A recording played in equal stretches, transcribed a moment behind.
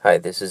Hi,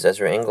 this is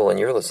Ezra Engel, and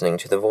you're listening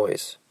to The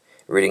Voice,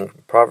 reading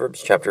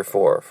Proverbs chapter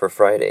 4 for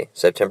Friday,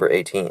 September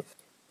 18th.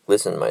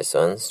 Listen, my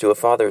sons, to a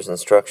father's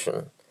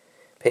instruction.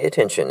 Pay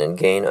attention and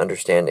gain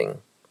understanding.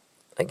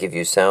 I give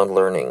you sound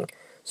learning,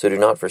 so do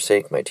not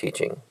forsake my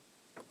teaching.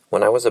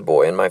 When I was a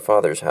boy in my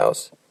father's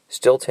house,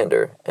 still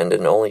tender and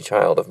an only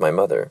child of my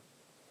mother,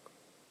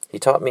 he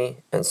taught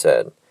me and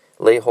said,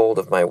 Lay hold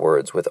of my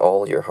words with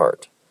all your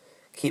heart.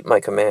 Keep my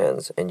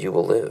commands, and you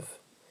will live.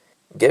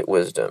 Get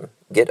wisdom,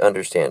 get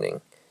understanding.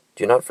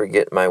 Do not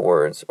forget my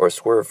words or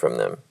swerve from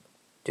them.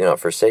 Do not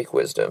forsake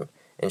wisdom,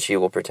 and she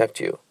will protect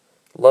you.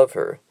 Love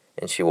her,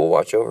 and she will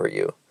watch over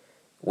you.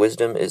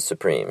 Wisdom is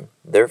supreme,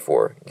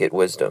 therefore get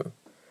wisdom.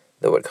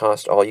 Though it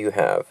cost all you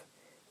have,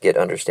 get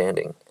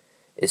understanding.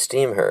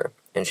 Esteem her,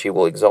 and she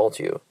will exalt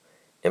you.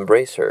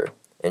 Embrace her,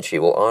 and she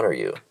will honor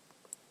you.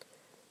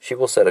 She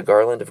will set a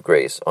garland of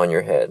grace on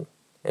your head,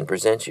 and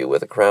present you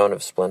with a crown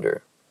of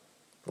splendor.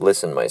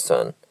 Listen, my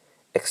son,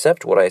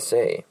 accept what I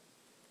say,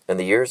 and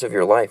the years of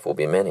your life will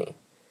be many.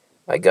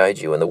 I guide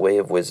you in the way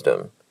of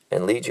wisdom,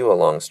 and lead you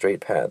along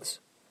straight paths.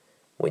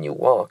 When you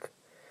walk,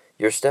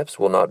 your steps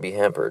will not be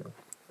hampered.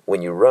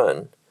 When you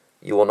run,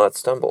 you will not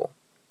stumble.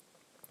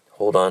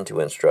 Hold on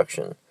to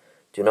instruction.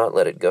 Do not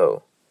let it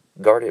go.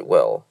 Guard it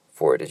well,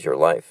 for it is your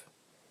life.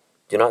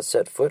 Do not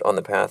set foot on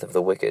the path of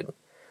the wicked,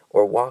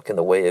 or walk in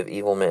the way of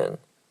evil men.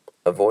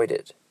 Avoid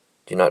it.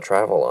 Do not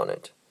travel on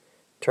it.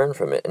 Turn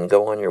from it and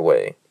go on your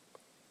way.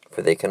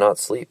 For they cannot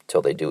sleep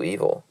till they do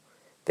evil.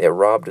 They are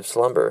robbed of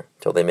slumber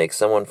till they make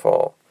someone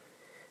fall.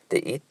 They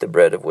eat the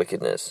bread of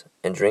wickedness,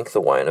 and drink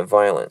the wine of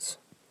violence.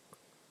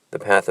 The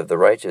path of the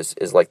righteous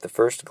is like the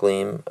first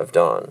gleam of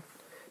dawn,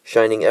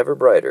 shining ever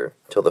brighter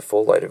till the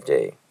full light of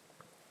day.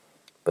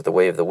 But the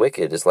way of the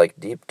wicked is like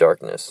deep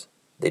darkness.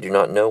 They do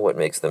not know what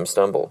makes them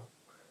stumble.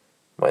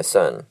 My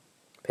son,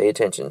 pay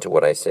attention to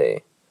what I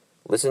say.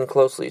 Listen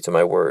closely to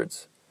my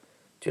words.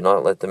 Do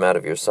not let them out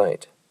of your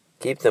sight.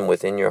 Keep them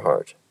within your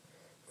heart,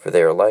 for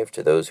they are life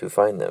to those who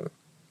find them,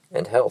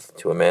 and health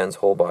to a man's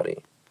whole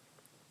body.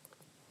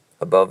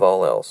 Above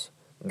all else,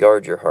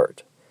 guard your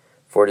heart,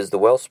 for it is the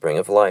wellspring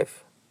of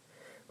life.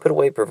 Put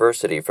away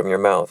perversity from your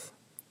mouth.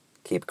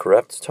 Keep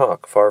corrupt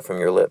talk far from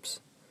your lips.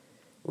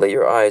 Let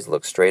your eyes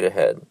look straight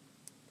ahead.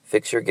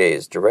 Fix your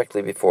gaze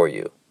directly before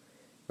you.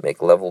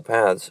 Make level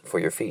paths for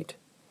your feet,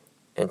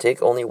 and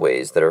take only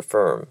ways that are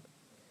firm.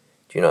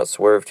 Do not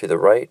swerve to the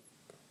right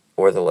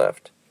or the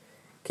left.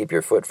 Keep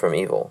your foot from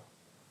evil.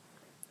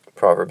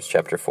 Proverbs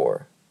chapter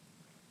 4.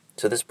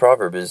 So this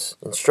proverb is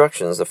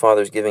instructions the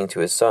father's giving to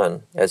his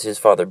son, as his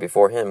father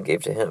before him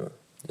gave to him.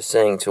 Just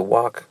saying to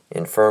walk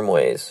in firm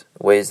ways,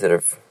 ways that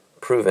are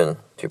proven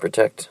to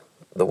protect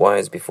the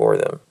wise before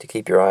them, to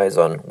keep your eyes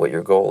on what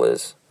your goal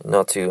is,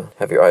 not to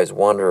have your eyes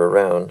wander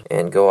around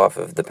and go off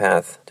of the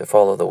path to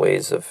follow the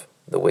ways of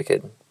the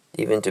wicked.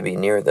 Even to be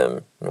near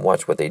them and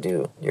watch what they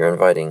do, you're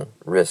inviting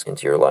risk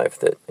into your life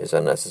that is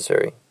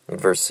unnecessary. In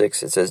verse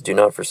 6 it says, Do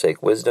not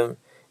forsake wisdom,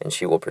 and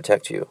she will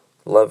protect you.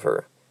 Love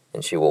her,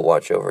 and she will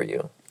watch over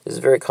you. This is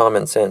very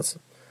common sense,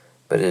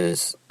 but it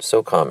is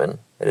so common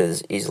that it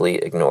is easily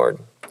ignored.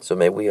 So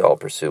may we all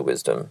pursue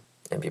wisdom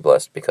and be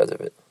blessed because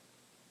of it.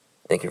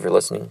 Thank you for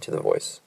listening to The Voice.